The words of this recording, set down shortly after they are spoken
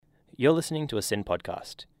You're listening to a SYN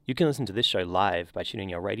podcast. You can listen to this show live by tuning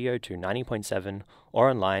your radio to 90.7 or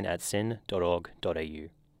online at syn.org.au.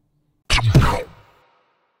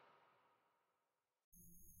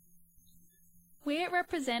 We at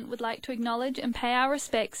Represent would like to acknowledge and pay our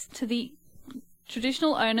respects to the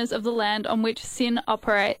traditional owners of the land on which SYN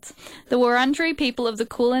operates, the Wurundjeri people of the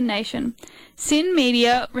Kulin Nation. SYN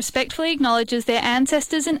Media respectfully acknowledges their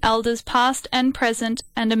ancestors and elders past and present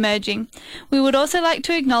and emerging. We would also like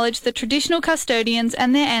to acknowledge the traditional custodians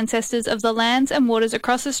and their ancestors of the lands and waters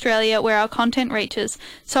across Australia where our content reaches.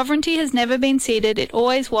 Sovereignty has never been ceded, it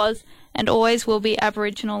always was and always will be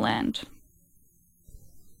Aboriginal land.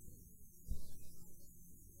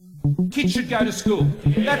 Kids should go to school.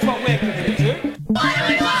 That's what we're committed to. What do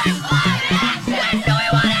we want? Yes, do we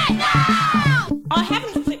want it now? I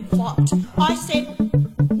haven't flip-flopped. I said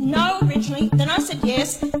no originally, then I said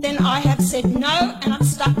yes, then I have said no, and I've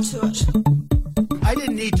stuck to it. I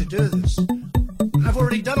didn't need to do this. I've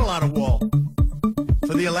already done a lot of war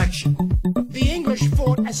for the election. The English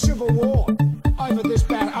fought a civil war over this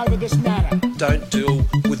matter. Don't deal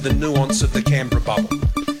with the nuance of the Canberra bubble.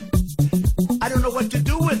 I don't know what to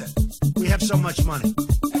do with it. We have so much money.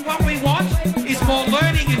 What we want is more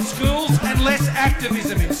learning in schools and less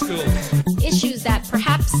activism in schools. Issues that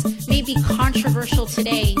perhaps may be controversial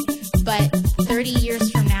today, but 30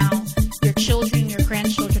 years from now, your children, your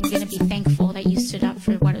grandchildren are going to be thankful that you stood up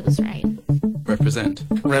for what was right. Represent.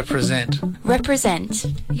 Represent. Represent.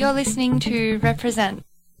 You're listening to Represent.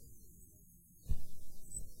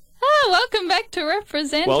 Welcome back to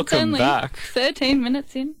Represent. Welcome it's only back. 13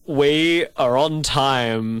 minutes in. We are on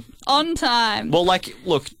time. On time. Well,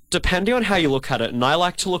 look, depending on how you look at it, and I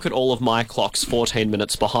like to look at all of my clocks 14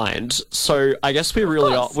 minutes behind, so I guess we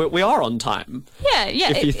really are. We are on time.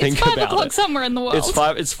 Yeah. If you think it's 5 about o'clock it. somewhere in the world.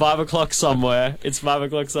 It's 5 o'clock somewhere. It's 5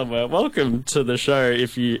 o'clock somewhere. Welcome to the show.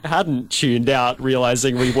 If you hadn't tuned out,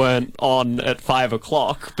 realizing we weren't on at 5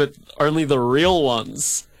 o'clock, but only the real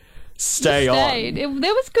ones stay on. There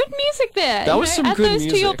was good music there. That was some add good those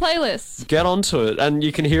music. to your playlists. Get onto it, and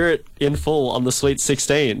you can hear it in full on the Sweet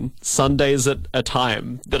 16 Sundays at a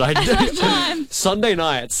time that I do. Sunday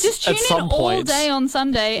nights. Just tune at some in point. all day on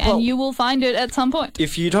Sunday, and you will find it at some point.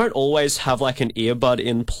 If you don't always have an earbud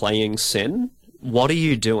in playing SYN, what are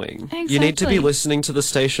you doing? Exactly. You need to be listening to the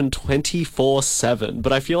station 24/7.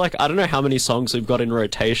 But I feel like I don't know how many songs we've got in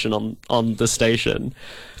rotation on the station.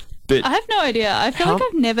 But I have no idea. I feel like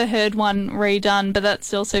I've never heard one redone, but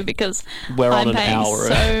that's also because we're I'm on an paying hour.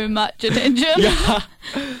 so much attention. Yeah.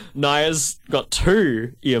 Naya's got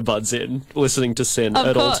 2 earbuds in, listening to SYN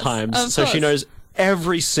at all times. So she knows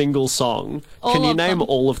every single song. Can you name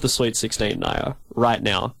all of the Sweet 16, Naya, right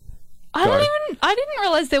now? I didn't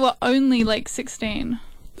realise there were only 16.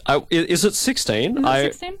 Is it 16? Is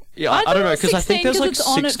it 16? Yeah, I don't know, because I think there's 'cause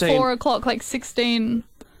it's 16. on at 4 o'clock, 16.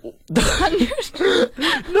 No,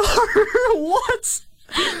 what?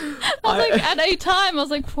 At a time, I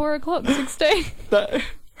was 4 o'clock, 16.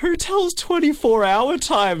 Who tells 24-hour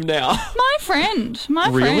time now? My friend,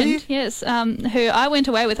 yes, who I went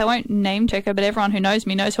away with. I won't name check her, but everyone who knows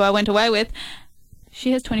me knows who I went away with.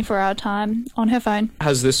 She has 24-hour time on her phone.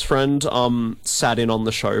 Has this friend sat in on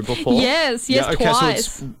the show before? Yes,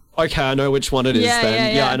 twice. Okay, I know which one it is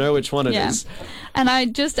then. Yeah, I know which one it is. And I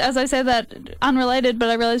just, as I said that, unrelated, but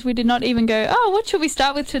I realised we did not even go, what should we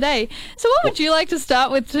start with today? So what would you like to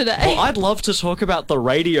start with today? Well, I'd love to talk about the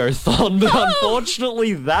Radiothon, but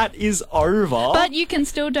unfortunately that is over. But you can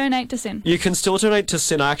still donate to SYN. You can still donate to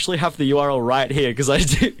SYN. I actually have the URL right here, because I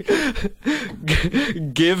do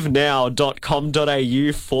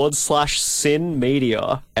givenow.com.au/SYN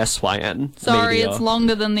Media, SYN. Sorry, media. It's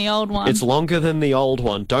longer than the old one. It's longer than the old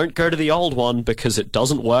one. Don't go to the old one because it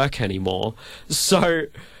doesn't work anymore. So,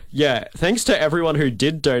 yeah, thanks to everyone who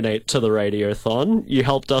did donate to the Radiothon. You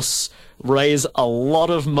helped us raise a lot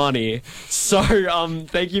of money. So,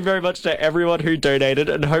 thank you very much to everyone who donated,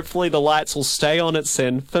 and hopefully the lights will stay on at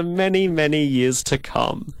SYN for many, many years to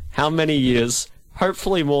come. How many years?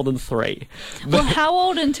 Hopefully more than 3. Well, how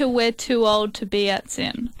old until we're too old to be at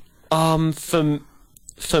SYN?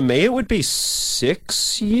 For me, it would be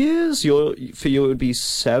 6 years. For you, it would be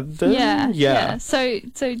 7. Yeah. So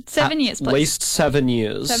 7 years, please. At least 7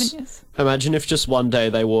 years. 7 years. Imagine if just one day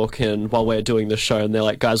they walk in while we're doing the show and they're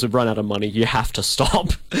like, "Guys, we've run out of money. You have to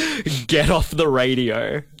stop. Get off the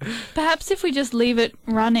radio." Perhaps if we just leave it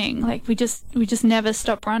running, we just never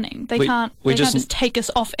stop running. They can't just take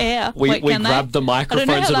us off air. We grab the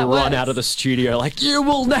microphones and run out of the studio. You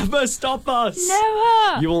will never stop us.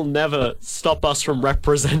 Never. You will never stop us from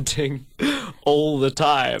representing all the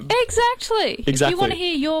time. Exactly. If you want to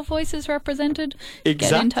hear your voices represented,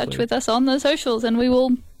 get in touch with us on the socials and we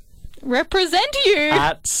will represent you.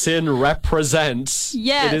 At Sin Represent.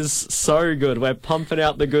 Yes. It is so good. We're pumping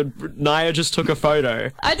out the good. Naya just took a photo.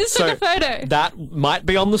 I just took a photo. That might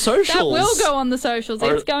be on the socials. That will go on the socials.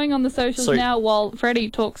 It's going on the socials now while Freddie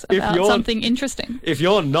talks about something interesting. If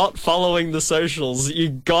you're not following the socials, you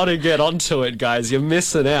gotta get onto it, guys. You're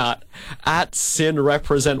missing out. At Sin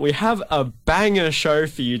Represent. We have a banger show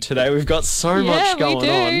for you today. We've got so much going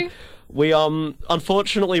on. We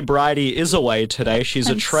unfortunately Bridie is away today. She's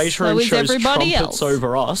a traitor and shows trumpets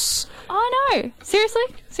over us. Oh no. Seriously?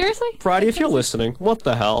 Bridie, if you're listening, what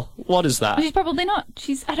the hell? What is that? She's probably not.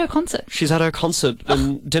 She's at her concert. She's at her concert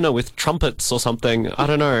and dinner with trumpets or something. I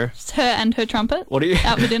don't know. It's her and her trumpet. What are you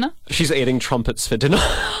out for dinner? She's eating trumpets for dinner.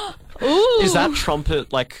 Ooh. Is that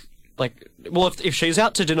trumpet like well, if she's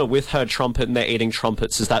out to dinner with her trumpet and they're eating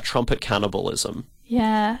trumpets, is that trumpet cannibalism?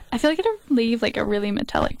 Yeah. I feel like it'll leave like a really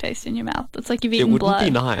metallic taste in your mouth. It's like you've eaten blood. It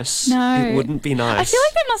wouldn't be nice. No. It wouldn't be nice. I feel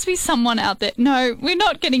like there must be someone out there. No, we're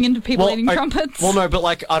not getting into people eating trumpets. Well, no, but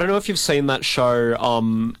like, I don't know if you've seen that show,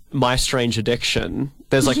 My Strange Addiction.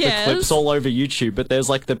 There's like the clips all over YouTube, but there's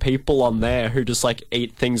like the people on there who just like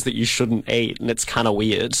eat things that you shouldn't eat, and it's kind of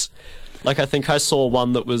weird. Like, I think I saw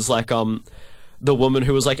one that was like, the woman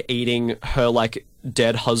who was like eating her like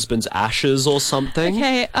dead husband's ashes or something.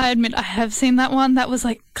 Okay, I admit I have seen that one. That was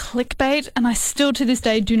like clickbait, and I still to this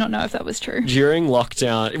day do not know if that was true. During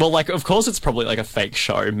lockdown, well, like, of course it's probably like a fake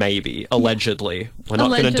show, maybe, allegedly. We're not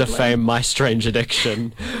going to defame My Strange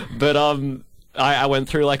Addiction. But I went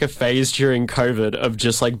through like a phase during COVID of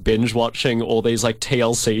just like binge watching all these like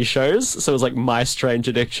TLC shows. So it was like My Strange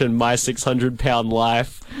Addiction, My 600-Pound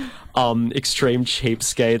Life, Extreme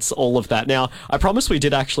Cheapskates, all of that. Now, I promise we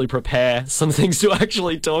did actually prepare some things to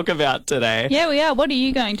actually talk about today. Yeah, we are. What are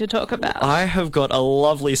you going to talk about? I have got a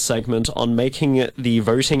lovely segment on making the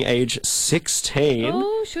voting age 16.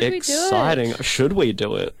 Oh, should we do it? Exciting. Should we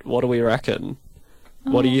do it? What do we reckon?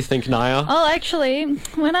 What do you think, Naya? Oh, actually,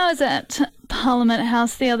 when I was at Parliament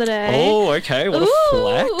House the other day... Oh, okay. What a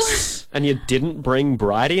flex. And you didn't bring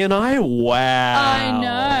Bridie and I? Wow. I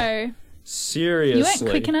know. Seriously. You weren't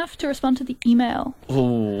quick enough to respond to the email.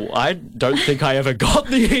 Oh, I don't think I ever got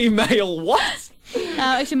the email. What?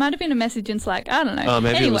 Actually, it might have been a message in Slack. I don't know. Oh,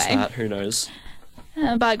 maybe anyway, it was that. Who knows?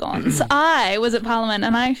 Bygones. I was at Parliament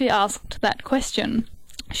and I actually asked that question.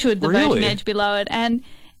 Should the voting age be lowered? And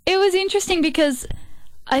it was interesting because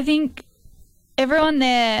I think everyone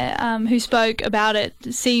there who spoke about it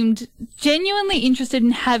seemed genuinely interested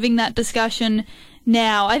in having that discussion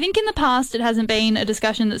now. I think in the past it hasn't been a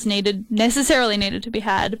discussion that's necessarily needed to be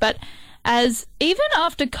had, but as even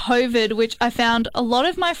after COVID, which I found a lot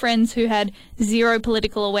of my friends who had zero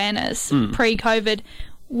political awareness pre-COVID,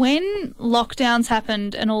 when lockdowns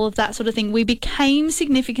happened and all of that sort of thing, we became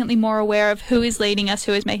significantly more aware of who is leading us,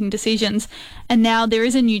 who is making decisions. And now there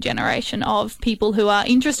is a new generation of people who are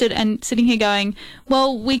interested and sitting here going,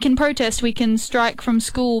 well, we can protest, we can strike from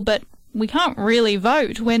school, but we can't really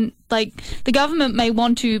vote when, like, the government may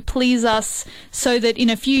want to please us so that in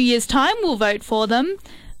a few years' time we'll vote for them,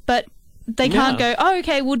 but they can't go, oh,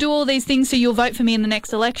 okay, we'll do all these things so you'll vote for me in the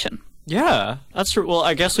next election. Yeah, that's true. Well,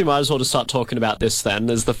 I guess we might as well just start talking about this then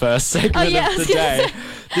as the first segment of the day.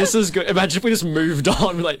 This is good. Imagine if we just moved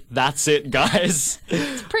on. Like, that's it, guys.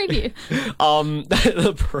 It's a preview.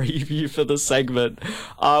 The preview for the segment.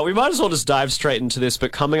 We might as well just dive straight into this,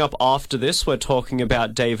 but coming up after this, we're talking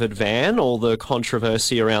about David Van, all the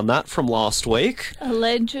controversy around that from last week.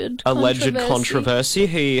 Alleged controversy.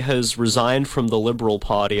 He has resigned from the Liberal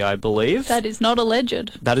Party, I believe. That is not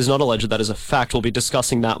alleged. That is not alleged. That is a fact. We'll be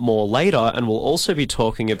discussing that more later, and we'll also be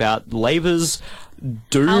talking about Labor's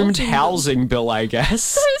doomed housing bill, I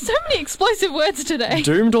guess. So many explosive words today.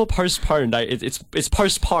 Doomed or postponed? It's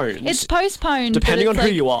postponed. It's postponed. Depending on who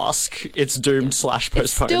you ask, it's doomed / postponed.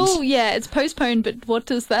 It's still, it's postponed, but what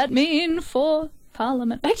does that mean for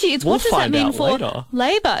Parliament? Actually, it's what does that mean for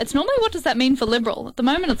Labor? It's normally what does that mean for Liberal. At the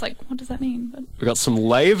moment, it's like, what does that mean? But we got some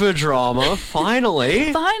Labor drama,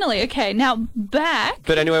 finally. Finally, okay, now back.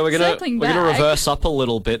 But anyway, we're gonna reverse up a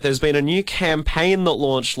little bit. There's been a new campaign that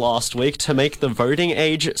launched last week to make the voting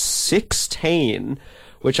age 16,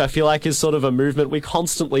 which I feel like is sort of a movement we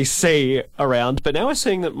constantly see around. But now we're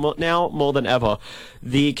seeing that now more than ever.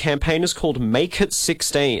 The campaign is called Make It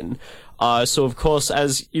 16. So, of course,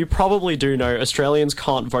 as you probably do know, Australians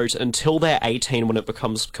can't vote until they're 18 when it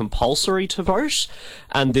becomes compulsory to vote.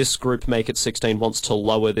 And this group, Make It 16, wants to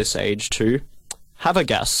lower this age to... Have a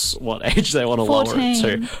guess what age they want to 14. lower it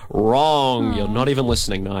to. Wrong. You're not even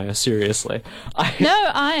listening, Naya. Seriously.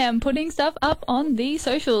 No, I am putting stuff up on the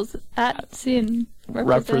socials at Sin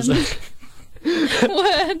Represent.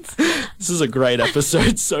 words. This is a great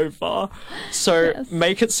episode so far. So, Yes.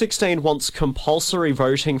 Make It 16 wants compulsory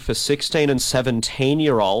voting for 16 and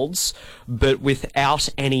 17-year-olds, but without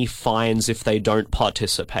any fines if they don't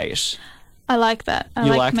participate. I like that. I You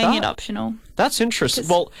like like making that? it optional. That's interesting. 'Cause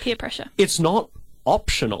Well, peer pressure. it's not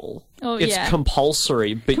optional. Oh, It's yeah.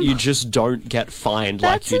 compulsory, but you just don't get fined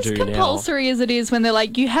That's like you as do compulsory as it is when they're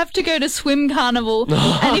like, you have to go to swim carnival,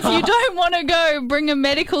 and if you don't want to go, bring a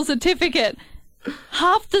medical certificate.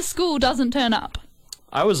 Half the school doesn't turn up. now.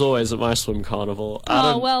 I was always at my swim carnival.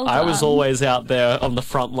 Oh, well I was done. always out there on the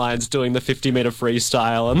front lines doing the 50-meter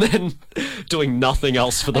freestyle and then doing nothing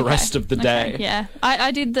else for the rest of the day. Yeah,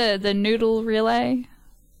 I did the noodle relay,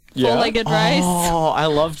 Yeah? four-legged race. Oh, I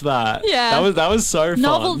loved that. Yeah. That was so fun.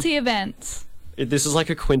 Novelty events. This is like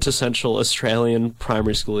a quintessential Australian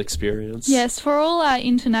primary school experience. Yes, for all our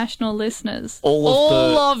international listeners,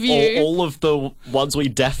 All of you. all of the ones we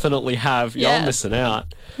definitely have. You're Yes. missing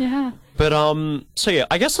out. Yeah. But so yeah,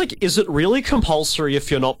 I guess like, is it really compulsory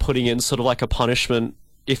if you're not putting in sort of like a punishment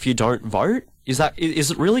if you don't vote? Is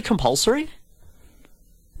it really compulsory?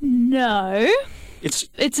 No.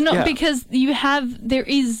 It's not yeah. because there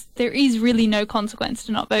is really no consequence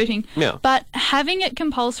to not voting. Yeah. But having it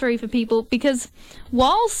compulsory for people, because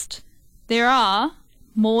whilst there are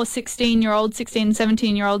more 16-year-olds, 16,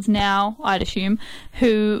 17-year-olds now, I'd assume,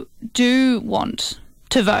 who do want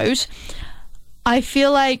to vote, I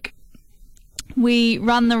feel like we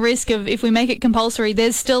run the risk of, if we make it compulsory,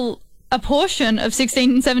 there's still a portion of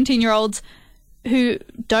 16 and 17-year-olds who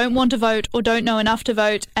don't want to vote or don't know enough to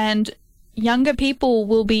vote, and younger people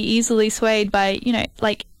will be easily swayed by,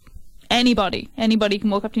 like anybody. Anybody can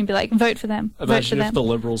walk up to you and be like, vote for them. vote for Imagine if them. the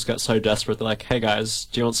Liberals get so desperate, they're like, hey guys,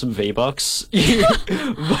 do you want some V-Bucks?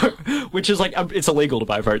 Which is like, it's illegal to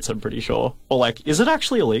buy votes, I'm pretty sure. Or like, is it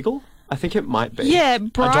actually illegal? I think it might be. Yeah, I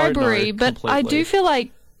don't know bribery. But I completely. do feel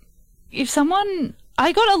like if someone...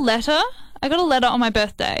 I got a letter on my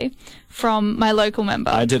birthday from my local member.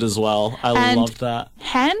 I did as well. I And loved that.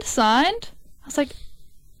 hand signed. I was like,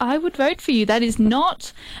 I would vote for you. That is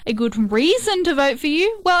not a good reason to vote for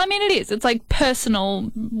you. Well, I mean, it is. It's like personal,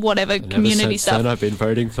 whatever, community Ever since stuff. then, I've been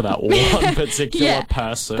voting for that one particular Yeah,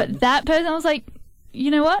 person. But that person, I was like, you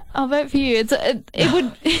know what? I'll vote for you. It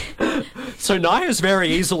would... So Naya's very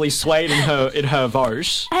easily swayed in her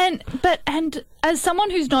vote. And as someone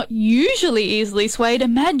who's not usually easily swayed,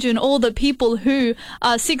 imagine all the people who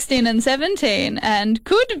are 16 and 17 and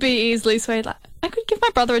could be easily swayed. Like, I could give my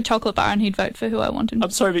brother a chocolate bar and he'd vote for who I wanted. I'm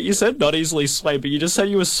sorry, but you said not easily swayed, but you just said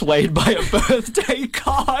you were swayed by a birthday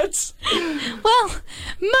card. Well,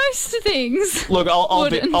 most things. Look, I'll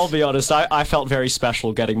wouldn't. be honest. I felt very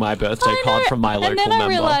special getting my birthday card from my local and then member. I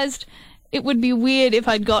realised it would be weird if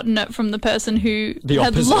I'd gotten it from the person who The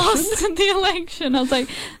had opposition? lost the election. I was like,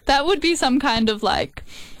 that would be some kind of like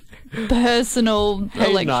personal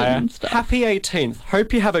Hey election Naya, stuff. happy 18th.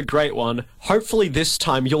 Hope you have a great one. Hopefully this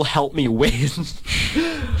time you'll help me win.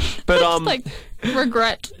 But Just like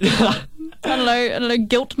regret. I don't know,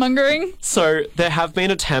 guilt mongering. So there have been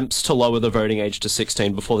attempts to lower the voting age to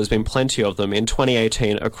 16 before. There's been plenty of them. In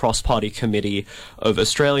 2018, a cross-party committee of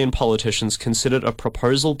Australian politicians considered a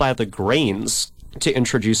proposal by the Greens to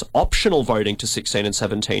introduce optional voting to 16 and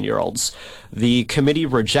 17-year-olds. The committee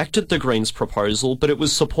rejected the Greens' proposal, but it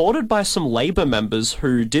was supported by some Labor members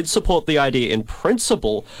who did support the idea in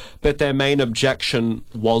principle, but their main objection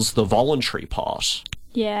was the voluntary part,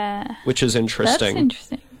 Yeah. which is interesting. That's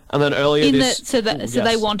interesting. And then earlier So they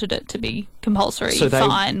Yes. wanted it to be compulsory, So they-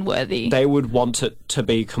 fine, worthy. They would want it to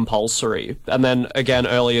be compulsory. And then again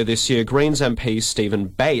earlier this year, Greens MP Stephen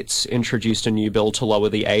Bates introduced a new bill to lower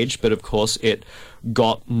the age, but of course it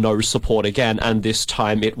got no support again, and this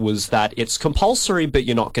time it was that it's compulsory, but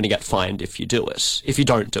you're not going to get fined if you do it, if you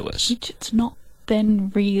don't do it. It's not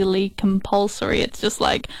then really compulsory. It's just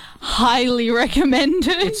like highly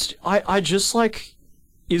recommended. I just like...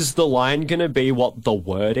 Is the line going to be what the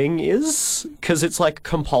wording is? Because it's like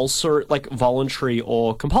compulsory, like voluntary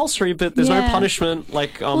or compulsory, but there's no Yeah. punishment.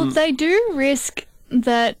 Like, Well, they do risk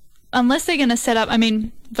that unless they're going to set up... I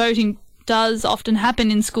mean, voting does often happen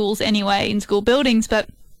in schools anyway, in school buildings, but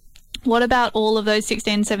what about all of those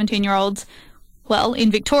 16, 17-year-olds? Well,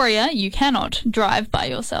 in Victoria, you cannot drive by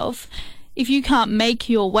yourself. If you can't make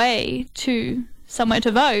your way to somewhere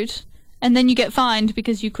to vote, and then you get fined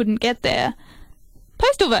because you couldn't get there...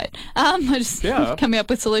 Postal vote. I just coming up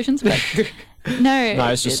with solutions, but no.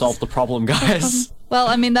 Nice, just solve the problem, guys. Well,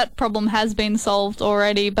 I mean, that problem has been solved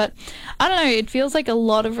already, but I don't know, it feels like a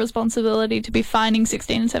lot of responsibility to be fining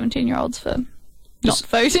 16 and 17-year-olds for not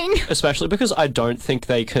voting. Especially because I don't think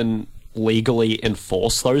they can legally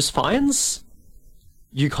enforce those fines.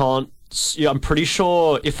 You can't I'm pretty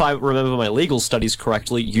sure, if I remember my legal studies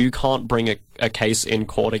correctly, you can't bring a case in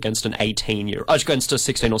court against against a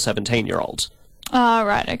 16 or 17-year-old. Oh,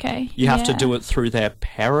 right, okay. You have to do it through their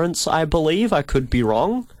parents, I believe. I could be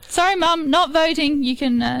wrong. Sorry, Mum, not voting. You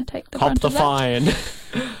can take the Cop brunt the of that. fine.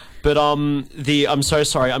 But I'm so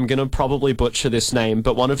sorry, I'm going to probably butcher this name,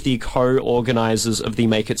 but one of the co-organisers of the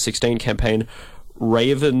Make It 16 campaign,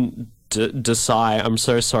 Raven Desai, I'm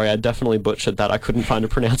so sorry, I definitely butchered that, I couldn't find a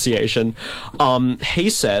pronunciation. He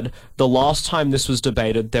said the last time this was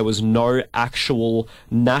debated, there was no actual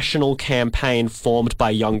national campaign formed by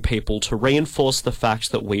young people to reinforce the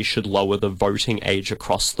fact that we should lower the voting age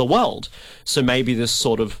across the world. So maybe this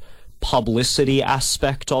sort of publicity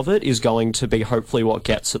aspect of it is going to be hopefully what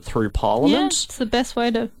gets it through Parliament. Yeah, it's the best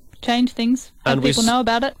way to change things, have and people know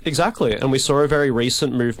about it. Exactly, and we saw a very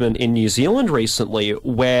recent movement in New Zealand recently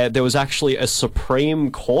where there was actually a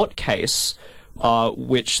Supreme Court case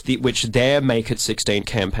which their Make It 16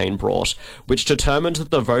 campaign brought, which determined that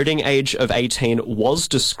the voting age of 18 was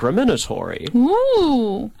discriminatory.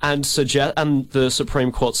 Ooh. And the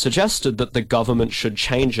Supreme Court suggested that the government should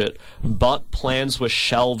change it, but plans were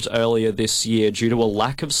shelved earlier this year due to a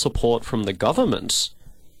lack of support from the government,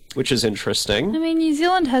 which is interesting. I mean, New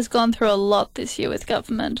Zealand has gone through a lot this year with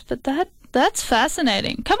government, but that's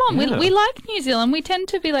fascinating. Come on, Yeah. we like New Zealand. We tend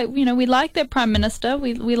to be like, we like their Prime Minister.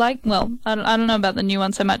 We like, well, I don't know about the new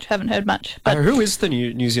one so much. Haven't heard much. But Who is the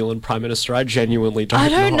New Zealand Prime Minister? I genuinely don't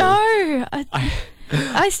know. I don't know.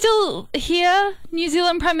 I still hear New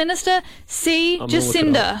Zealand Prime Minister, see I'm gonna look it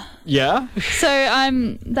Jacinda. up. Yeah? So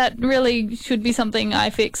that really should be something I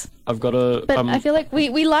fix. I've got a... But I feel like we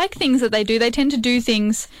like things that they do. They tend to do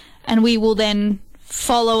things and we will then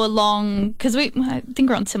follow along because I think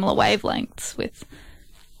we're on similar wavelengths with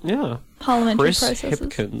parliamentary Chris processes.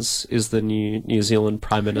 Hipkins is the New Zealand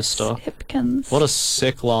Prime Minister. Hipkins. What a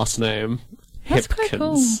sick last name. That's Hipkins. quite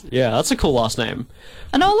cool. Yeah, that's a cool last name.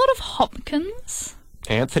 I know a lot of Hopkins.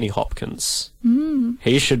 Anthony Hopkins. Mm.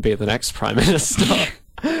 He should be the next Prime Minister.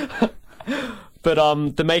 But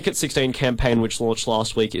the Make It 16 campaign, which launched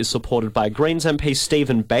last week, is supported by Greens MP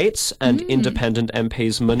Stephen Bates and Independent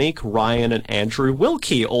MPs Monique Ryan and Andrew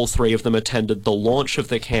Wilkie. All three of them attended the launch of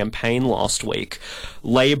the campaign last week.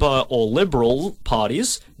 Labour or Liberal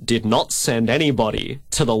parties did not send anybody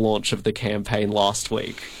to the launch of the campaign last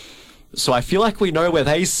week. So I feel like we know where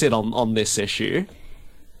they sit on this issue.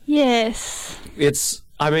 Yes.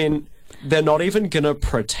 They're not even going to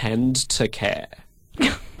pretend to care.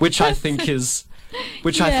 Which I think is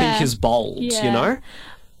bold, Yeah. you know?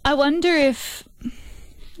 I wonder if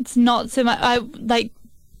it's not so much.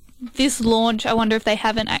 This launch, I wonder if they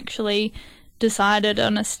haven't actually decided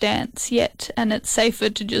on a stance yet, and it's safer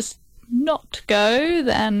to just not go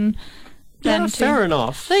than Yeah, to... fair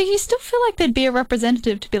enough. So you still feel like there'd be a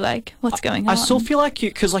representative to be like, what's going on? I still feel like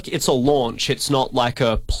because it's a launch, it's not like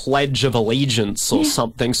a pledge of allegiance or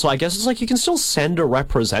something. So I guess it's like you can still send a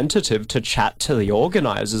representative to chat to the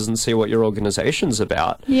organisers and see what your organisation's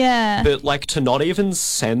about. Yeah. But to not even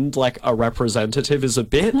send a representative is a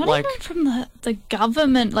bit Not even from the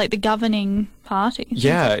government, the governing party.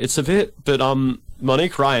 Yeah, it's a bit. But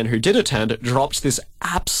Monique Ryan, who did attend, dropped this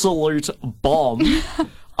absolute bomb.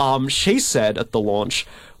 She said at the launch,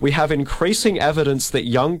 "We have increasing evidence that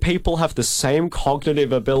young people have the same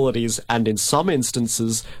cognitive abilities and in some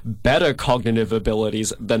instances better cognitive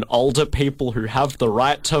abilities than older people who have the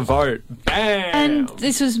right to vote." Bam! And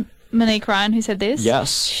this was Monique Ryan who said this?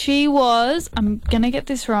 Yes. She was, I'm going to get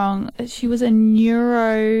this wrong, she was a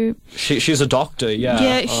neuro... She's a doctor, yeah.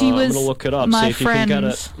 Yeah, she was I'm going to look it up, my see if you can get friend.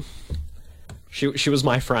 it. She was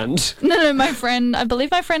my friend. No, my friend. I believe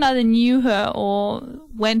my friend either knew her or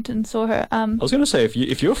went and saw her. I was going to say,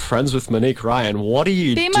 if you're friends with Monique Ryan, what are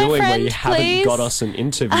you Be my doing where friend, you haven't please? got us an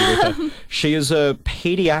interview with her? She is a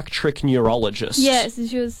paediatric neurologist. Yes,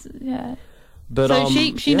 she was, yeah. But, so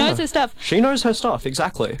she knows her stuff. She knows her stuff,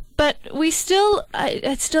 exactly. But we still,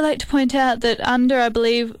 I'd still like to point out that under, I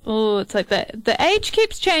believe, it's like the age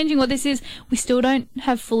keeps changing. What this is, we still don't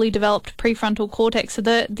have fully developed prefrontal cortex. So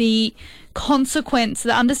the consequence,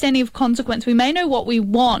 the understanding of consequence, we may know what we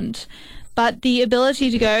want, but the ability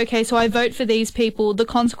to go, okay, so I vote for these people, the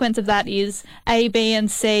consequence of that is A, B, and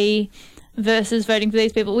C versus voting for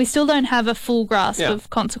these people. We still don't have a full grasp of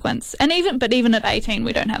consequence. And even at 18,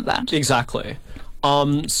 we don't have that. Exactly.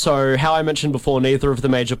 So, how I mentioned before, neither of the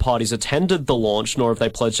major parties attended the launch, nor have they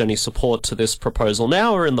pledged any support to this proposal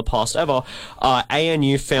now or in the past ever.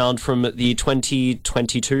 ANU found from the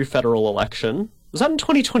 2022 federal election, Was that in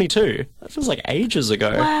 2022? That feels like ages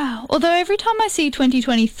ago. Wow. Although every time I see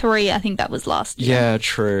 2023, I think that was last year. Yeah,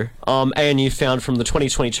 true. ANU found from the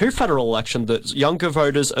 2022 federal election that younger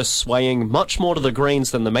voters are swaying much more to the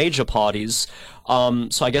Greens than the major parties. So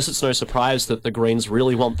I guess it's no surprise that the Greens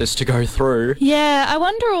really want this to go through. Yeah, I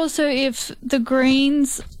wonder also if the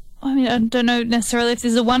Greens... I mean, I don't know necessarily if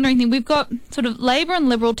this is a wondering thing. We've got sort of Labor and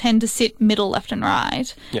Liberal tend to sit middle, left and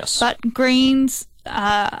right. Yes. But Greens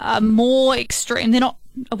are more extreme. They're not,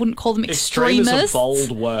 I wouldn't call them extremists. Extreme is a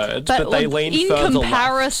bold word, but they lean in further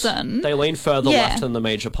comparison, left. They lean further left than the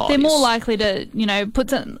major parties. They're more likely to,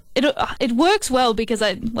 put some... It works well because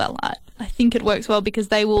I think it works well because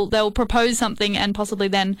they'll propose something and possibly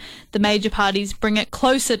then the major parties bring it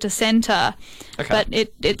closer to centre. Okay. But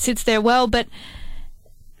it sits there well. But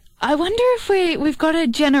I wonder if we've got a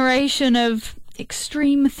generation of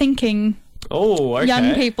extreme thinking. Oh, okay.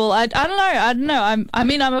 Young people. I don't know.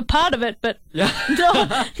 I'm a part of it, but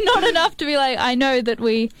not enough to be like, I know that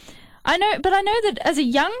as a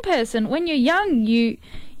young person, when you're young, you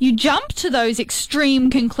jump to those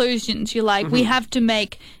extreme conclusions. You're like, we have to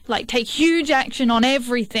take huge action on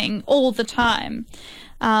everything all the time.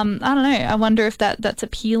 I don't know. I wonder if that's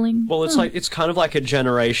appealing. Well, it's kind of like a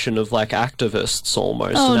generation of activists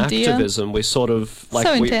almost. Oh, dear. Activism. We sort of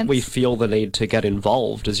we feel the need to get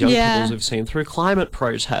involved as young people, as we've seen through climate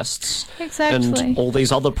protests. Exactly. And all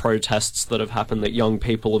these other protests that have happened that young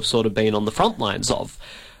people have sort of been on the front lines of.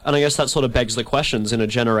 And I guess that sort of begs the questions in a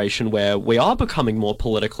generation where we are becoming more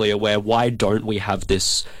politically aware. Why don't we have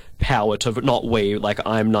this power to... Not we,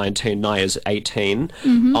 I'm 19, Naya's 18.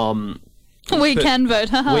 We can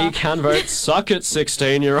vote. We can vote. Suck it,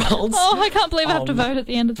 16-year-olds. Oh, I can't believe I have to vote at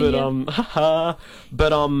the end of the year.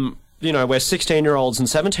 Where 16-year-olds and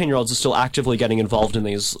 17-year-olds are still actively getting involved in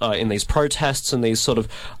these protests and these sort of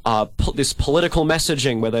this political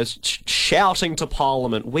messaging where they're shouting to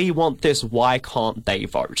Parliament, "We want this. Why can't they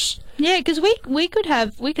vote?" Yeah, because we could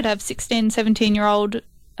have 16, 17-year-old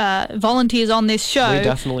volunteers on this show we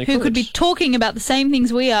definitely who could be talking about the same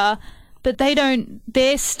things we are. But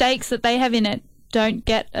their stakes that they have in it don't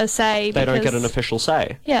get a say. They don't get an official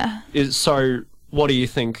say. Yeah. So what do you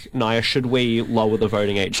think, Naya? Should we lower the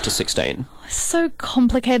voting age to 16? So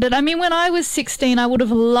complicated. I mean, when I was 16, I would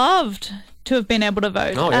have loved to have been able to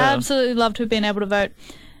vote. Oh, yeah. Absolutely loved to have been able to vote.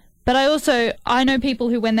 But I know people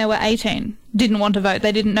who, when they were 18, didn't want to vote.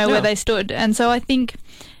 They didn't know where they stood. And so I think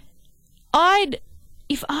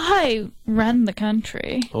if I ran the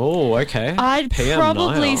country... Oh, okay. I'd PM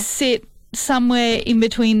probably Naya. sit somewhere in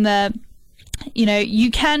between the, you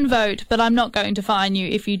can vote, but I'm not going to fine you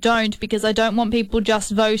if you don't, because I don't want people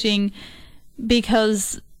just voting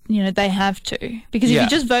because, they have to. Because if you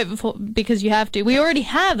just vote because you have to, we already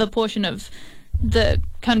have a portion of the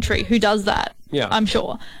country who does that, I'm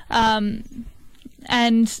sure. And,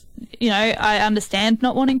 I understand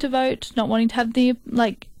not wanting to vote, not wanting to have the,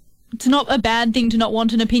 it's not a bad thing to not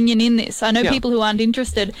want an opinion in this. I know people who aren't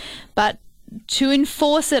interested, but to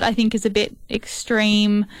enforce it, I think, is a bit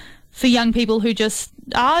extreme for young people who just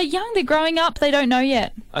are young. They're growing up. They don't know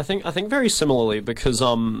yet. I think very similarly because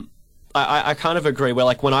I kind of agree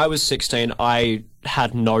where when I was 16, I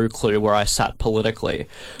had no clue where I sat politically.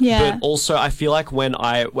 Yeah. But also I feel like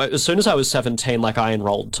as soon as I was 17, I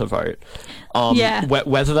enrolled to vote.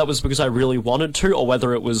 Whether that was because I really wanted to or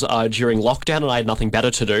whether it was during lockdown and I had nothing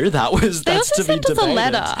better to do, that's to be debated. They also sent us a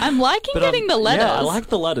letter. I'm liking getting the letters. Yeah, I like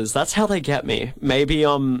the letters. That's how they get me. Maybe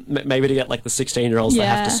to get the 16-year-olds, they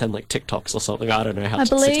have to send TikToks or something. I don't know how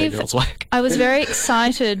 16-year-olds work. I was very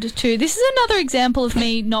excited to... This is another example of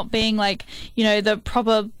me not being the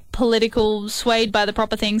proper political, swayed by the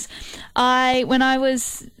proper things. When I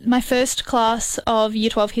was my first class of Year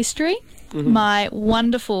 12 history, my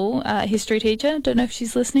wonderful history teacher, don't know if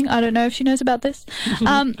she's listening, I don't know if she knows about this,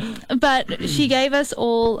 but she gave us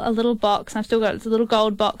all a little box, and I've still got it, it's a little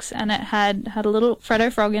gold box, and it had a little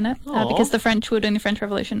Freddo frog in it, because the French were doing the French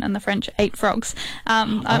Revolution and the French ate frogs.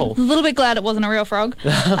 I'm a little bit glad it wasn't a real frog,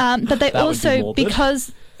 but they also,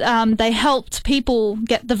 because they helped people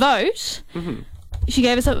get the vote, she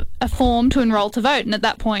gave us a form to enrol to vote, and at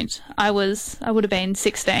that point I would have been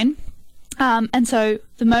 16. And so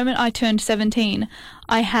the moment I turned 17,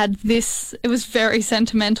 I had this, it was very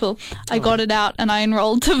sentimental. I got it out and I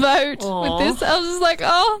enrolled to vote with this. I was just like,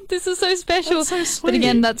 oh, this is so special. That's so sweet. But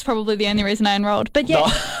again, that's probably the only reason I enrolled. But yeah,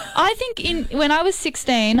 I think when I was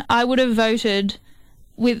 16, I would have voted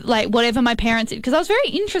with whatever my parents did, because I was very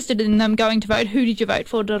interested in them going to vote. Who did you vote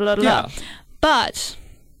for? But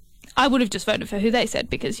I would have just voted for who they said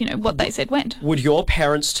because, what they said went. Would your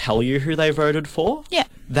parents tell you who they voted for? Yeah.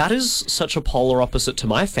 that is such a polar opposite to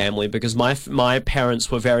my family, because my parents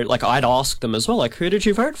were very, like, I'd ask them as well, like, who did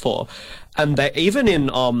you vote for? And they, even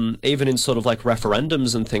in sort of like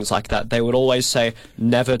referendums and things like that, they would always say,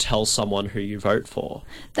 never tell someone who you vote for.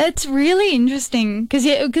 That's really interesting, because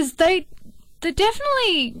they're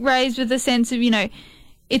definitely raised with a sense of, you know,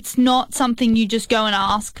 it's not something you just go and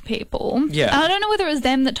ask people. Yeah. And I don't know whether it was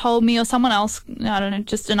them that told me or someone else, I don't know,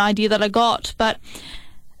 just an idea that I got, but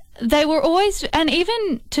they were always, and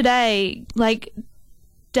even today, like,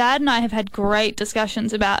 Dad and I have had great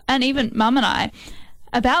discussions about, and even Mum and I,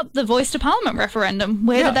 about the Voice to Parliament referendum.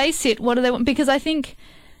 Where do they sit? What do they want? Because I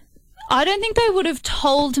don't think they would have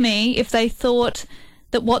told me if they thought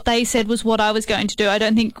that what they said was what I was going to do.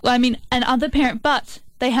 But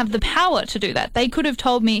they have the power to do that. They could have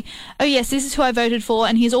told me, oh yes, this is who I voted for,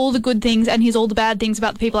 and here's all the good things, and here's all the bad things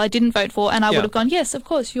about the people I didn't vote for, and I would have gone, yes, of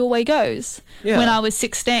course, your way goes, when I was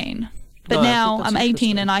 16. But now I'm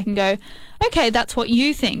 18 and I can go, okay, that's what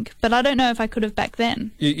you think, but I don't know if I could have back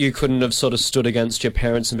then. You couldn't have sort of stood against your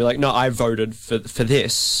parents and be like, no, I voted for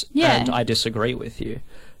this, and I disagree with you.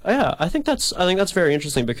 Yeah, I think that's very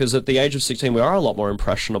interesting, because at the age of 16 we are a lot more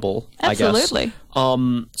impressionable, Absolutely. I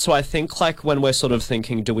guess. So I think, like, when we're sort of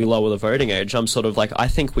thinking, do we lower the voting age? I'm sort of like, I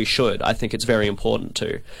think we should. I think it's very important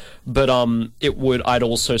to. But I'd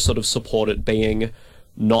also sort of support it being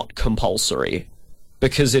not compulsory,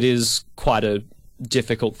 because it is quite a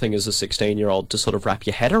difficult thing as a 16-year-old to sort of wrap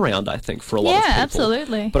your head around, I think, for a lot of people. Yeah,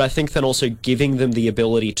 absolutely. But I think then also giving them the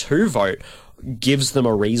ability to vote gives them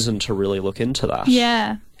a reason to really look into that.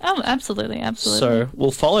 Yeah. Oh, absolutely. So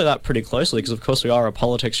we'll follow that pretty closely, because of course we are a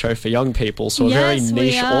politics show for young people, so a very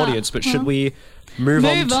niche audience. But should we move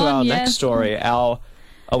on to our next story? Are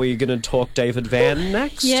we going to talk David Van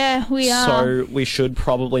next? Yeah, we are. So we should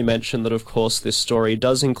probably mention that, of course, this story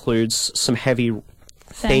does include some heavy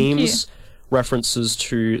themes, references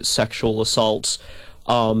to sexual assault,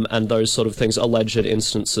 and those sort of things, alleged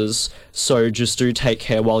instances. So just do take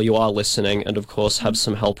care while you are listening, and of course have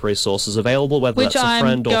some help resources available, whether that's a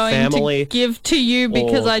friend or family. Which I'm going to give to you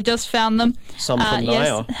because I just found them. Some from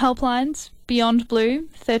Naya. Yes, helplines, Beyond Blue,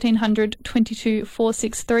 1300 22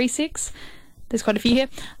 4636. There's quite a few here.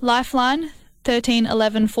 Lifeline, 13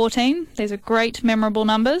 11 14. These are great, memorable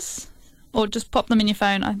numbers. Or just pop them in your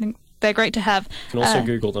phone. I think they're great to have. You can also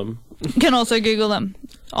Google them. Can also Google them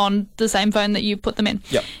on the same phone that you put them in.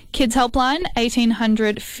 Yep. Kids Helpline,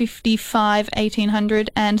 1800 55 1800,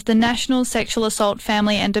 and the National Sexual Assault,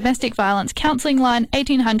 Family and Domestic Violence Counselling Line,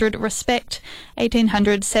 1800 RESPECT,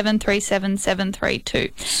 1800 737 732.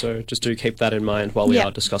 So just do keep that in mind while we are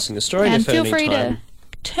discussing the story. And if feel free to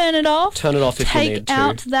turn it off. Turn it off if you need to. Take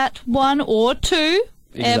out that one or two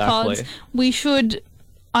AirPods. We should...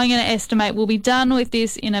 I'm going to estimate we'll be done with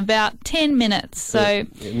this in about 10 minutes. So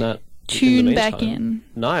tune back in.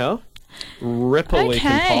 Naya, Ripper Week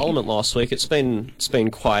in Parliament last week. It's been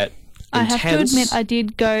quite intense. I have to admit, I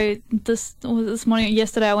did go this morning or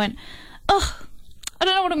yesterday. I went, I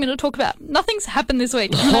don't know what I'm going to talk about. Nothing's happened this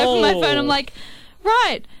week. And I opened my phone. I'm like,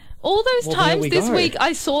 right. All those times this week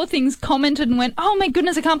I saw things commented and went, oh my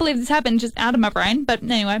goodness, I can't believe this happened, just out of my brain. But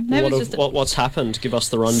anyway, maybe it's just... What's happened? Give us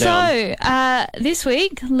the rundown. So, this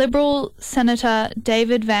week, Liberal Senator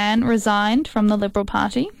David Van resigned from the Liberal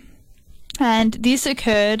Party. And this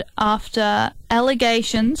occurred after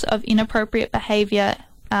allegations of inappropriate behaviour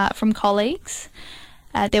from colleagues.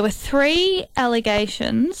 There were 3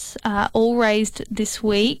 allegations, all raised this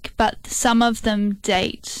week, but some of them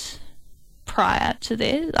date... prior to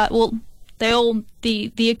this,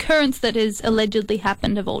 the occurrence that has allegedly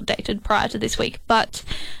happened have all dated prior to this week, but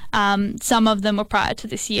some of them were prior to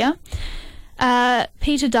this year.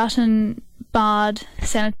 Peter Dutton barred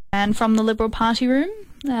Senator Van from the Liberal Party room,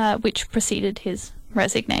 which preceded his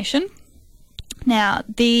resignation. Now,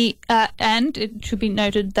 and it should be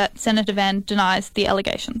noted that Senator Van denies the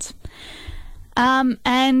allegations.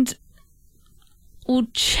 And we'll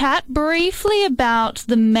chat briefly about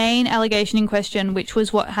the main allegation in question, which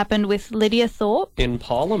was what happened with Lydia Thorpe. In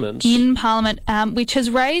Parliament, which has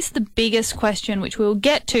raised the biggest question, which we'll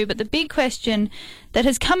get to, but the big question that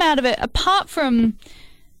has come out of it, apart from,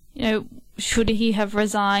 should he have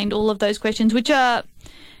resigned, all of those questions, which go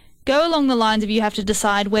along the lines of you have to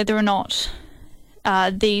decide whether or not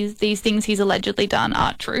these things he's allegedly done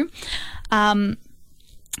are true.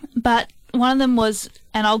 But one of them was,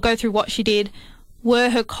 and I'll go through what she did,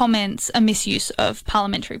 were her comments a misuse of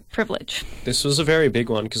parliamentary privilege? This was a very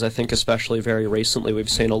big one, because I think especially very recently we've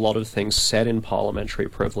seen a lot of things said in parliamentary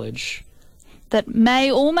privilege that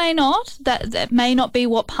may or may not, that may not be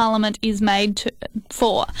what Parliament is made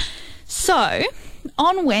for. So,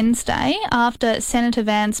 on Wednesday, after Senator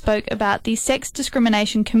Van spoke about the Sex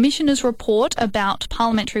Discrimination Commissioner's report about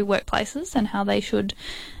parliamentary workplaces and how they should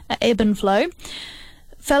ebb and flow,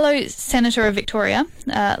 fellow Senator of Victoria,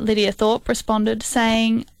 Lydia Thorpe, responded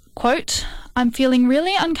saying, quote, "I'm feeling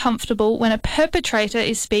really uncomfortable when a perpetrator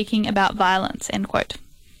is speaking about violence," end quote.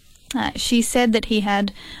 She said that he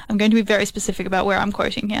had, I'm going to be very specific about where I'm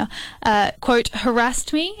quoting here, quote,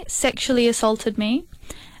 "harassed me, sexually assaulted me,"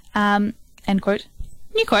 end quote.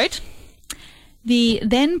 New quote. The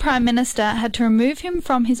then Prime Minister had to remove him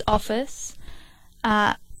from his office,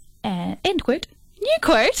 end quote. New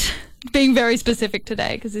quote. Being very specific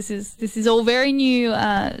today, because this is all very new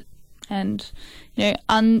and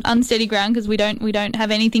unsteady ground, because we don't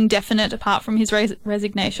have anything definite apart from his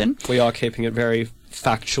resignation. We are keeping it very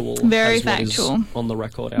factual. Very as factual. What is on the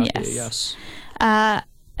record out here, yes.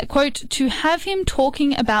 Quote, "To have him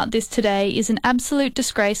talking about this today is an absolute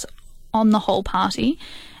disgrace on the whole party."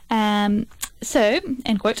 So,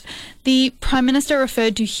 end quote, the Prime Minister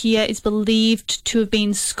referred to here is believed to have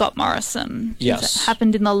been Scott Morrison. Yes. That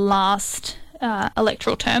happened in the last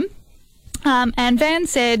electoral term. And Van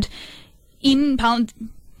said,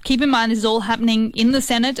 keep in mind this is all happening in the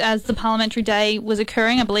Senate as the parliamentary day was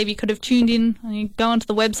occurring. I believe you could have tuned in, you go onto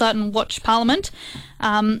the website and watch Parliament.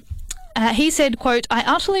 He said, quote, "I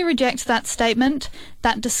utterly reject that statement,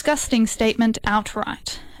 that disgusting statement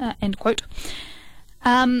outright," end quote.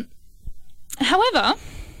 However,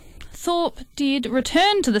 Thorpe did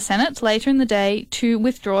return to the Senate later in the day to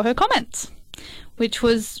withdraw her comments, which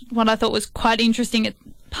was what I thought was quite interesting.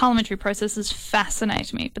 Parliamentary processes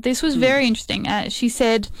fascinate me, but this was very interesting. She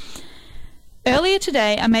said, "Earlier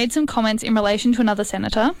today, I made some comments in relation to another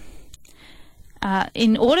senator.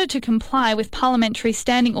 In order to comply with parliamentary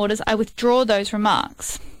standing orders, I withdraw those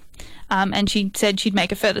remarks." And she said she'd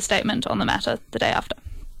make a further statement on the matter the day after,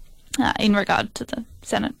 in regard to the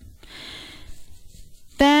Senate.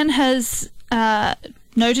 Van has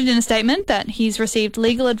noted in a statement that he's received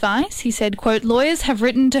legal advice. He said, quote, "Lawyers have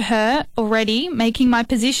written to her already, making my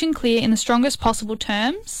position clear in the strongest possible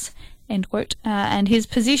terms," end quote. And his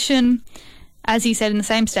position, as he said in the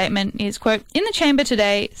same statement, is, quote, "In the chamber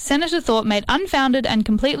today, Senator Thorpe made unfounded and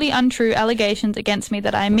completely untrue allegations against me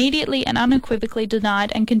that I immediately and unequivocally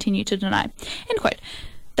denied and continue to deny," end quote.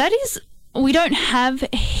 That is, we don't have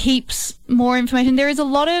heaps more information. There's a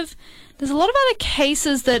lot of other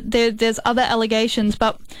cases that there's other allegations,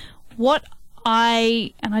 but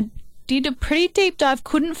I did a pretty deep dive,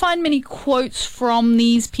 couldn't find many quotes from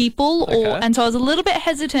these people, and so I was a little bit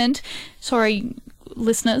hesitant, sorry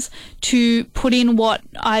listeners, to put in what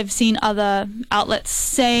I've seen other outlets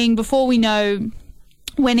saying before we know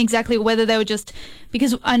when exactly, whether they were just,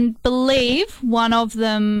 because I believe one of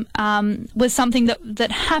them was something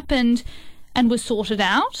that happened and was sorted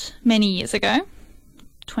out many years ago,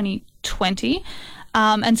 2020,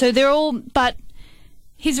 and so they're all, but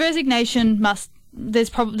his resignation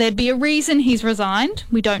there'd be a reason he's resigned.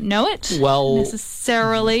 We don't know it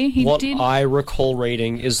necessarily. What I recall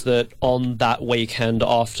reading is that on that weekend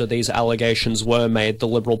after these allegations were made, the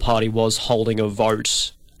Liberal Party was holding a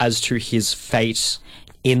vote as to his fate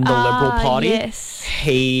in the Liberal Party. Yes.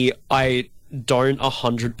 I don't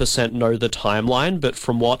 100% know the timeline, but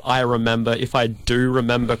from what I remember, if I do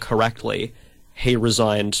remember correctly, he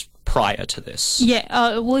resigned prior to this.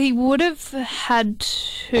 Yeah, well, he would have had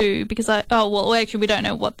to, because actually we don't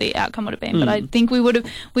know what the outcome would have been, but I think we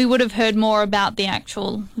would have heard more about the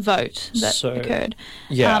actual vote that occurred,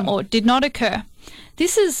 or did not occur.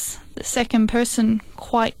 This is the second person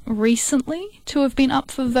quite recently to have been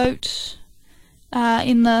up for vote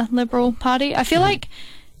in the Liberal Party. I feel like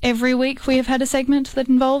every week we have had a segment that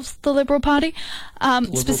involves the Liberal Party. The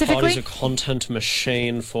Liberal Party's a content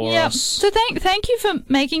machine for us. So thank you for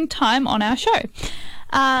making time on our show.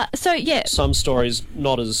 Some stories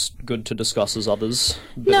not as good to discuss as others.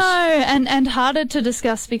 No, and harder to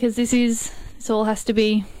discuss because this all has to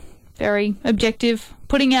be very objective.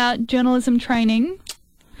 Putting out journalism training.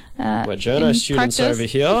 We're journo students over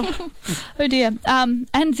here. Oh dear.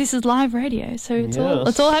 And this is live radio, so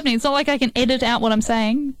it's all happening. It's not like I can edit out what I'm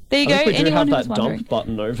saying. There you go. We Anyone do who's have that wondering. dump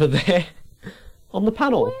button over there on the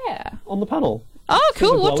panel. Where? On the panel. Oh,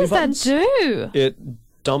 cool. What does buttons. that do? It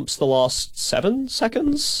dumps the last 7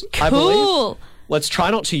 seconds, Cool. I believe. Let's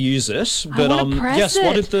try not to use it. But press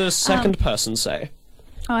what it. did the second person say?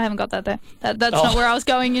 Oh, I haven't got that there. That's not where I was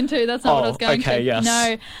going into. That's not what I was going to. Yes.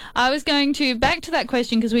 No, I was going to back to that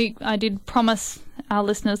question because I did promise our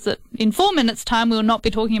listeners that in 4 minutes' time we will not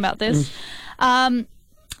be talking about this.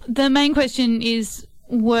 The main question is,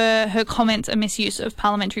 were her comments a misuse of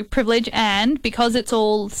parliamentary privilege? And because it's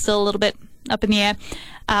all still a little bit up in the air.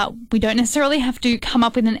 We don't necessarily have to come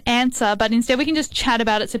up with an answer, but instead we can just chat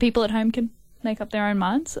about it so people at home can make up their own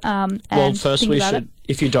minds. Well, first we should,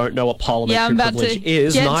 if you don't know what parliamentary privilege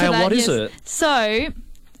is, Naya, what is it? So,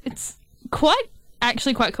 it's quite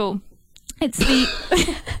cool. It's the...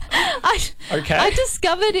 I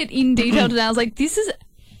discovered it in detail today. I was like, this is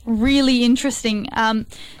really interesting.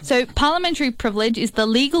 So parliamentary privilege is the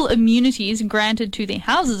legal immunities granted to the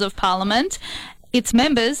Houses of Parliament, its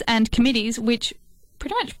members and committees, which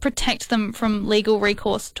pretty much protect them from legal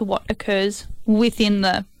recourse to what occurs within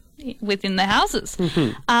the Houses.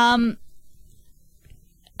 And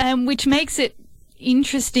which makes it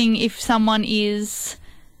interesting if someone is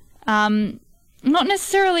not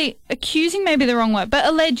necessarily accusing, maybe the wrong word, but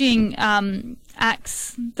alleging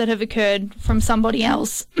acts that have occurred from somebody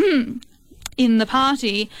else in the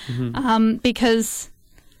party, because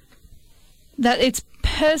that it's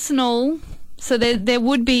personal. So there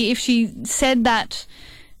would be, if she said that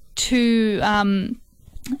if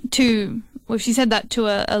she said that to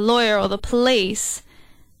a lawyer or the police,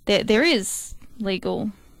 there is legal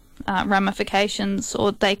ramifications,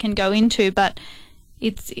 or they can go into, but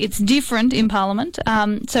it's different in Parliament.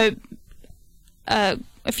 So a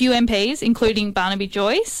few MPs, including Barnaby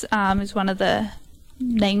Joyce, is one of the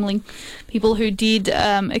namely people who did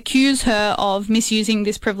accuse her of misusing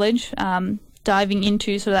this privilege, diving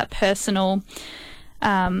into sort of that personal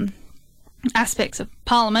aspects of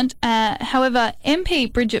Parliament. However,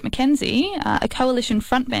 MP Bridget McKenzie, a coalition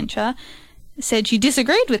frontbencher, said she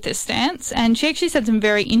disagreed with this stance, and she actually said some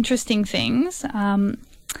very interesting things.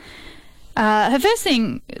 Her first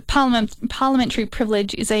thing, parliamentary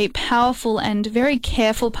privilege is a powerful and very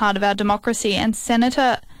careful part of our democracy, and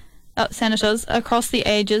senators across the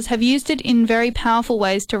ages have used it in very powerful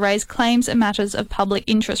ways to raise claims and matters of public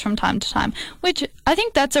interest from time to time, which I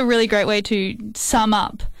think that's a really great way to sum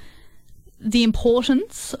up the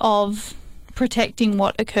importance of protecting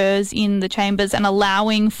what occurs in the chambers and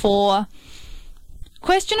allowing for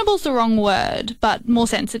questionable's the wrong word, but more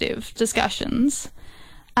sensitive discussions.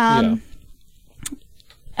 And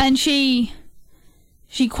she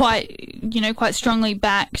quite strongly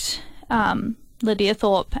backed Lydia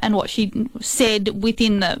Thorpe and what she said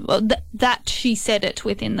within that she said it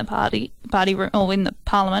within the party or in the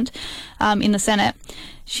Parliament, in the Senate.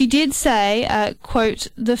 She did say, quote,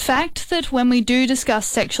 "The fact that when we do discuss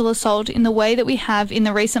sexual assault in the way that we have in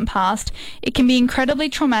the recent past, it can be incredibly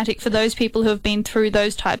traumatic for those people who have been through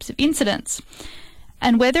those types of incidents.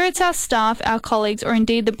 And whether it's our staff, our colleagues, or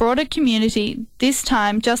indeed the broader community, this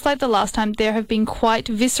time, just like the last time, there have been quite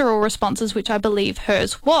visceral responses, which I believe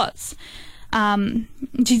hers was."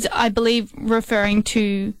 She's, I believe, referring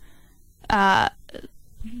to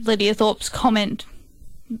Lydia Thorpe's comment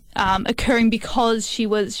occurring because she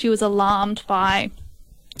was alarmed by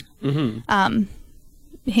him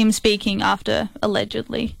speaking after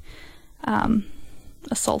allegedly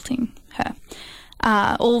assaulting her.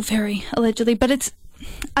 All very allegedly, but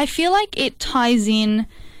I feel like it ties in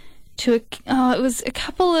to it was a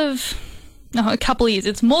couple of years.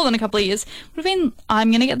 It's more than a couple of years. Would have been, I'm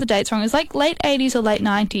going to get the dates wrong. It was like late 80s or late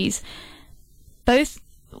 90s. Both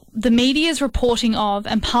the media's reporting of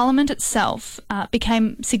and Parliament itself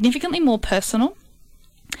became significantly more personal.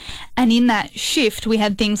 And in that shift, we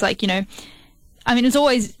had things like, I mean, I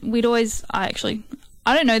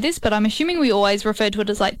don't know this, but I'm assuming we always referred to it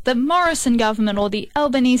as like the Morrison government or the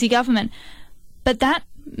Albanese government. But that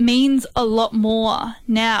means a lot more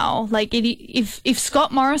now. Like if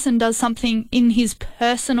Scott Morrison does something in his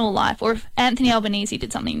personal life, or if Anthony Albanese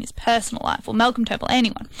did something in his personal life, or Malcolm Turnbull,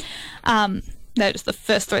 anyone, they're just the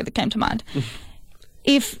first three that came to mind.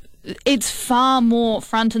 If it's far more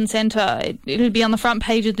front and centre, it would be on the front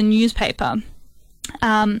page of the newspaper.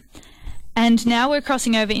 And now we're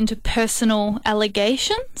crossing over into personal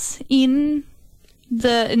allegations in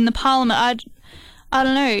the Parliament. I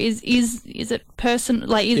don't know. Is it person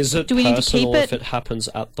like? Do we need to keep it? If it happens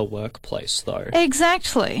at the workplace, though?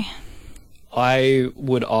 Exactly. I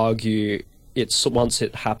would argue it's once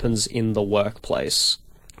it happens in the workplace,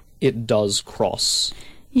 it does cross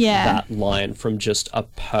that line from just a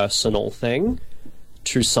personal thing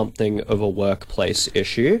to something of a workplace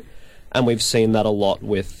issue, and we've seen that a lot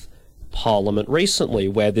with Parliament recently,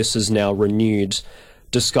 where this is now renewed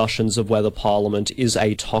discussions of whether Parliament is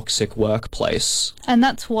a toxic workplace. And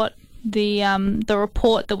that's what the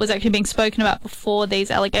report that was actually being spoken about before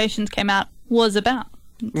these allegations came out was about.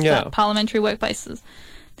 Parliamentary workplaces.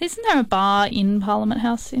 Isn't there a bar in Parliament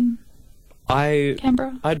House in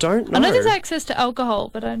Canberra? I don't know. I know there's access to alcohol,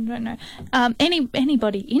 but I don't know.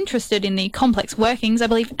 Anybody interested in the complex workings, I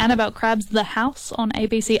believe Annabelle Crabb's The House on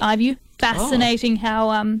ABC iView, fascinating how,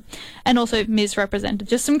 and also misrepresented.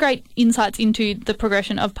 Just some great insights into the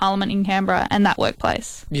progression of Parliament in Canberra and that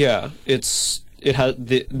workplace. Yeah, it has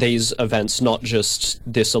these events, not just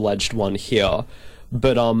this alleged one here,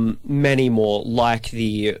 but many more, like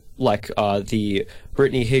the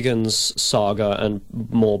Brittany Higgins saga and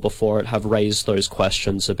more before it, have raised those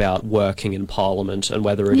questions about working in Parliament and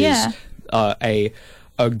whether it is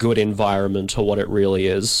a good environment or what it really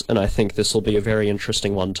is. And I think this will be a very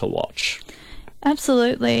interesting one to watch.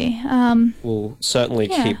 Absolutely. We'll certainly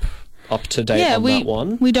keep up to date on that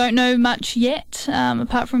one. We don't know much yet,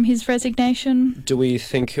 apart from his resignation. Do we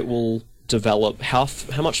think it will develop? How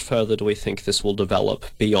much further do we think this will develop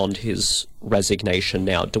beyond his resignation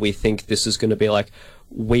now? Do we think this is going to be like,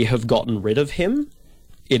 we have gotten rid of him,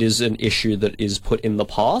 it is an issue that is put in the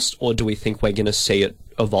past, or do we think we're going to see it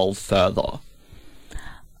evolve further?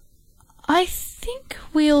 I think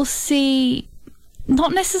we'll see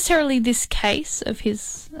not necessarily this case of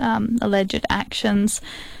his alleged actions,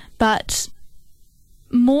 but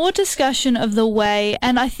more discussion of the way,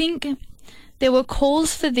 and I think there were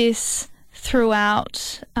calls for this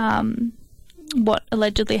throughout what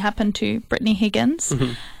allegedly happened to Brittany Higgins.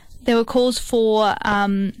 Mm-hmm. There were calls for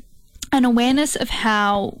an awareness of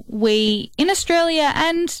how we in Australia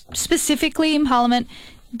and specifically in Parliament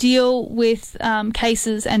deal with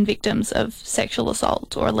cases and victims of sexual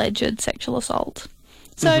assault or alleged sexual assault.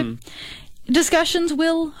 So discussions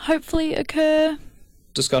will hopefully occur.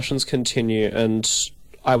 Discussions continue, and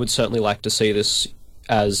I would certainly like to see this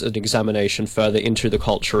as an examination further into the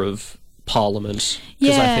culture of Parliament,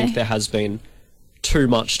 because I think there has been too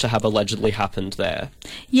much to have allegedly happened there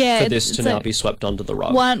for this to now be swept under the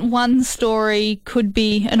rug. One story could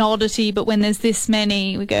be an oddity, but when there's this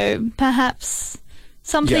many, we go, perhaps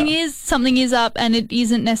something is up, and it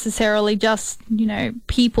isn't necessarily just,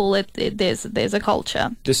 people. There's a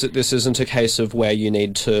culture. This isn't a case of where you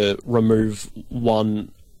need to remove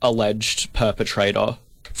one alleged perpetrator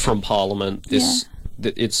from Parliament.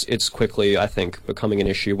 It's quickly, I think, becoming an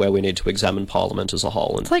issue where we need to examine Parliament as a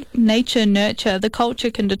whole. It's like nature, nurture. The culture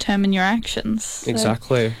can determine your actions. So.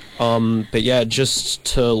 Exactly. But yeah, just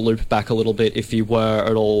to loop back a little bit, if you were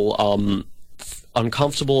at all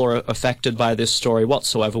uncomfortable or affected by this story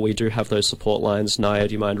whatsoever, we do have those support lines. Naya,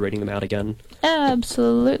 do you mind reading them out again?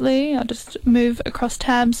 Absolutely. I'll just move across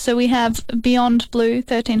tabs. So we have Beyond Blue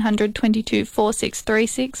 1300 22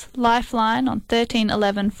 4636, Lifeline on 13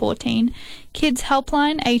 11 14, Kids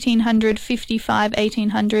Helpline 1800 55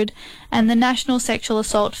 1800, and the National Sexual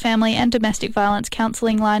Assault, Family and Domestic Violence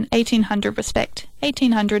Counselling Line 1800 Respect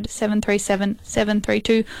 1800 737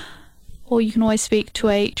 732. Or you can always speak to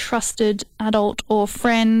a trusted adult or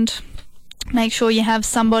friend. Make sure you have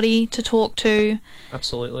somebody to talk to.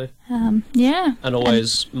 Absolutely. And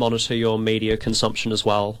always monitor your media consumption as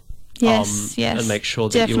well. Yes. And make sure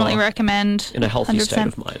that definitely you are recommend in a healthy 100%. state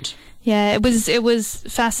of mind. Yeah, it was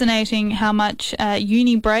fascinating how much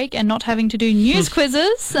uni break and not having to do news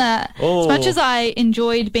quizzes. As much as I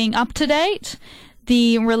enjoyed being up to date,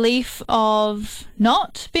 the relief of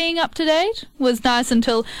not being up to date was nice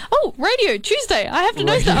until, Radio Tuesday, I have to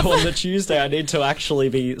know stuff. On the Tuesday, I need to actually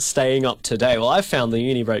be staying up to date. Well, I found the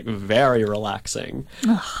uni break very relaxing.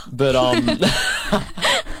 But,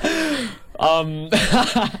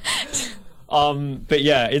 but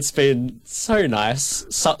yeah, it's been so nice.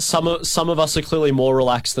 Some of us are clearly more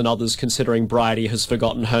relaxed than others, considering Bridie has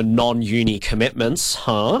forgotten her non-uni commitments,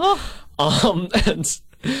 huh? And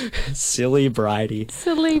silly Bridie.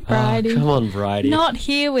 Silly Bridie. Oh, come on, Bridie. Not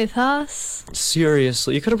here with us.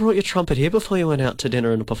 Seriously, you could have brought your trumpet here before you went out to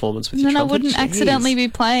dinner and a performance with your trumpet. Then I wouldn't accidentally be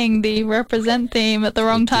playing the Represent theme at the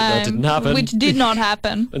wrong time. That didn't happen. Which did not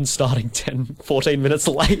happen. And starting 14 minutes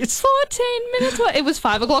late. 14 minutes late? It was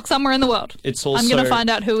 5 o'clock somewhere in the world. It's also... I'm going to find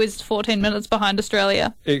out who is 14 minutes behind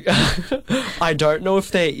Australia. I don't know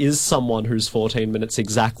if there is someone who's 14 minutes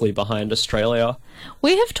exactly behind Australia.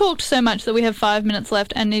 We have talked so much that we have 5 minutes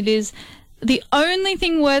left, and it is the only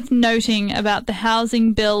thing worth noting about the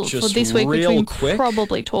housing bill for this week, which we can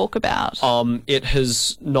probably talk about. It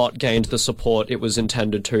has not gained the support it was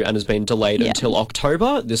intended to and has been delayed until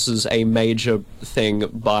October. This is a major thing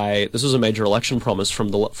this is a major election promise from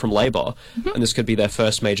Labor, and this could be their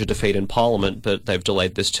first major defeat in Parliament, but they've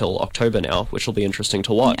delayed this till October now, which will be interesting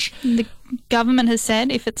to watch. Yeah. The government has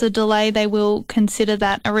said if it's a delay, they will consider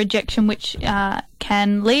that a rejection, which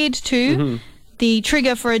can lead to the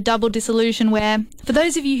trigger for a double dissolution, where, for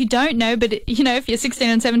those of you who don't know, but if you're 16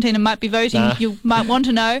 and 17 and might be voting, you might want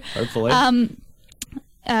to know. Hopefully.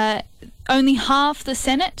 Only half the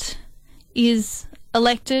Senate is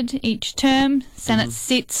elected each term. Senate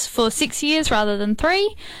sits for 6 years rather than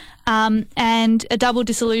 3. And a double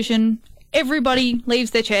dissolution, everybody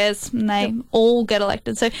leaves their chairs and they all get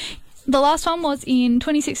elected. So the last one was in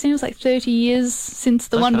 2016. It was like 30 years since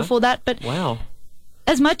the one before that. But wow.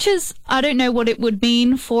 As much as I don't know what it would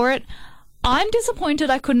mean for it, I'm disappointed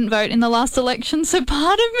I couldn't vote in the last election. So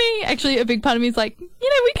part of me, actually a big part of me is like,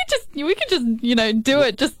 we could just do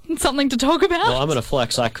it. Just something to talk about. Well, I'm going to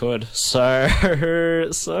flex. I could. So,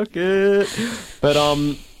 suck it.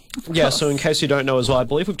 But, yeah, so in case you don't know as well, I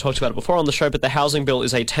believe we've talked about it before on the show, but the housing bill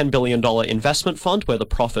is a $10 billion investment fund where the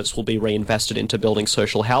profits will be reinvested into building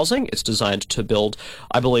social housing. It's designed to build,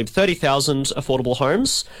 I believe, 30,000 affordable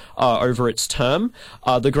homes over its term.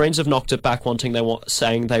 The Greens have knocked it back,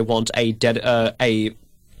 saying they want a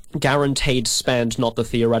guaranteed spend, not the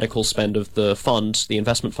theoretical spend of the fund, the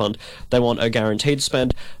investment fund. They want a guaranteed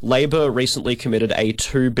spend. Labor recently committed a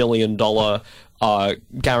 $2 billion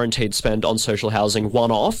guaranteed spend on social housing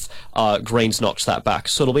one-off. Greens knocked that back.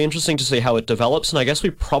 So it'll be interesting to see how it develops, and I guess we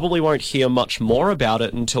probably won't hear much more about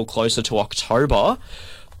it until closer to October.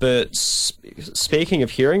 But speaking of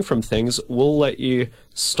hearing from things, we'll let you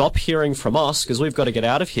stop hearing from us because we've got to get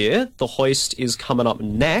out of here. The Hoist is coming up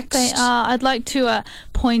next. They are. I'd like to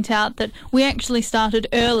point out that we actually started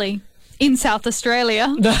early in South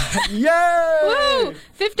Australia. Yay! Woo!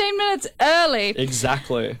 15 minutes early.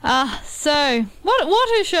 Exactly. So,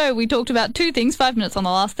 what a show. We talked about two things, 5 minutes on the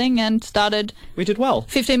last thing, and started... We did well.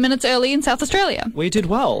 15 minutes early in South Australia. We did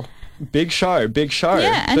well. Big show.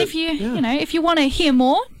 Yeah, and if you want to hear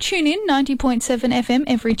more, tune in 90.7 FM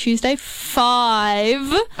every Tuesday,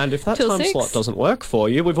 5 And if that till time 6. slot doesn't work for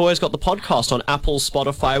you, we've always got the podcast on Apple,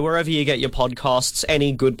 Spotify, wherever you get your podcasts.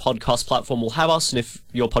 Any good podcast platform will have us, and if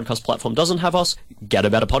your podcast platform doesn't have us, get a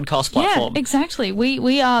better podcast platform. Yeah, exactly.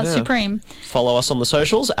 We are supreme. Follow us on the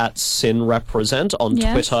socials at SynRepresent on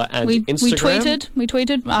Twitter and Instagram. We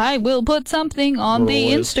tweeted, I will put something on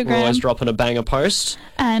Instagram. We're always dropping a banger post.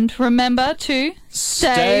 And remember to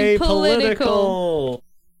stay political.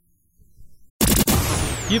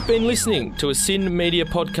 You've been listening to a Syn Media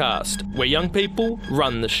podcast where young people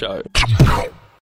run the show.